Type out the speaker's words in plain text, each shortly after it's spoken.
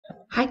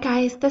Hi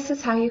guys, this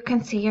is how you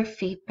can see your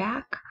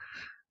feedback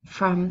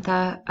from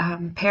the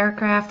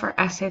paragraph or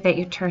essay that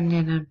you turned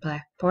in on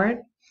Blackboard.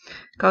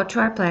 Go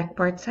to our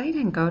Blackboard site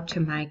and go to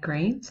My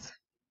Grades,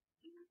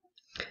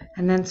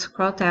 and then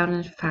scroll down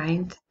and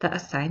find the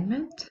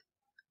assignment.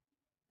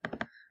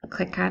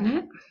 Click on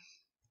it.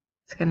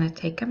 It's going to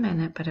take a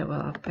minute, but it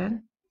will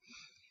open.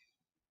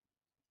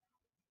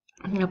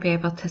 And you'll be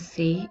able to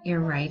see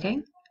your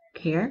writing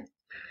here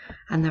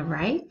on the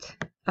right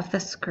of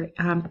the screen.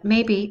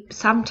 Maybe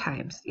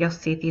sometimes you'll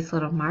see these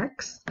little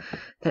marks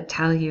that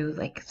tell you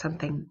like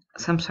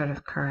some sort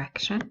of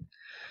correction.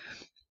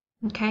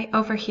 Okay,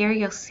 over here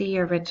you'll see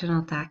your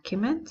original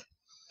document.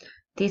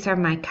 These are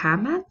my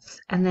comments,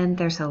 and then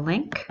there's a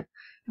link.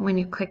 And when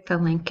you click the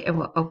link, it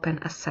will open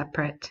a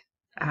separate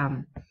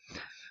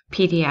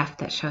PDF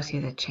that shows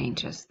you the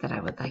changes that I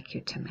would like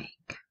you to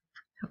make.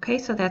 Okay,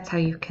 so that's how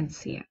you can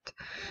see it.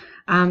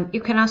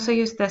 You can also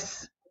use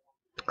this,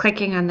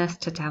 clicking on this,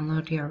 to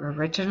download your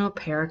original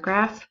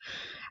paragraph.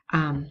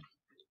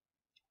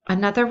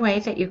 Another way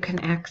that you can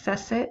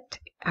access it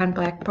on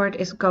Blackboard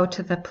is go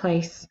to the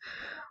place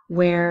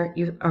where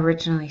you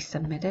originally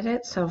submitted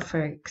it. So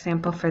for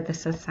example, for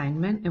this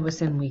assignment, it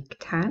was in week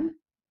 10.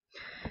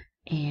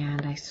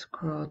 And I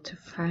scrolled to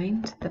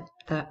find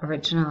the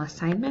original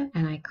assignment,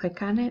 and I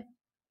click on it.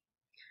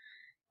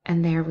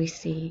 And there we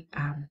see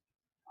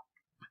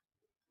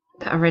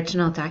the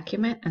original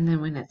document, and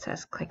then when it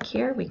says click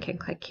here, we can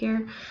click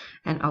here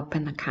and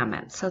open the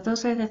comments. So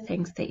those are the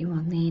things that you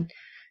will need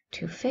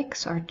to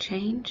fix or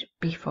change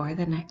before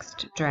the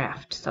next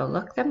draft. So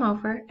look them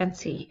over and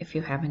see if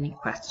you have any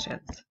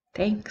questions.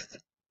 Thanks.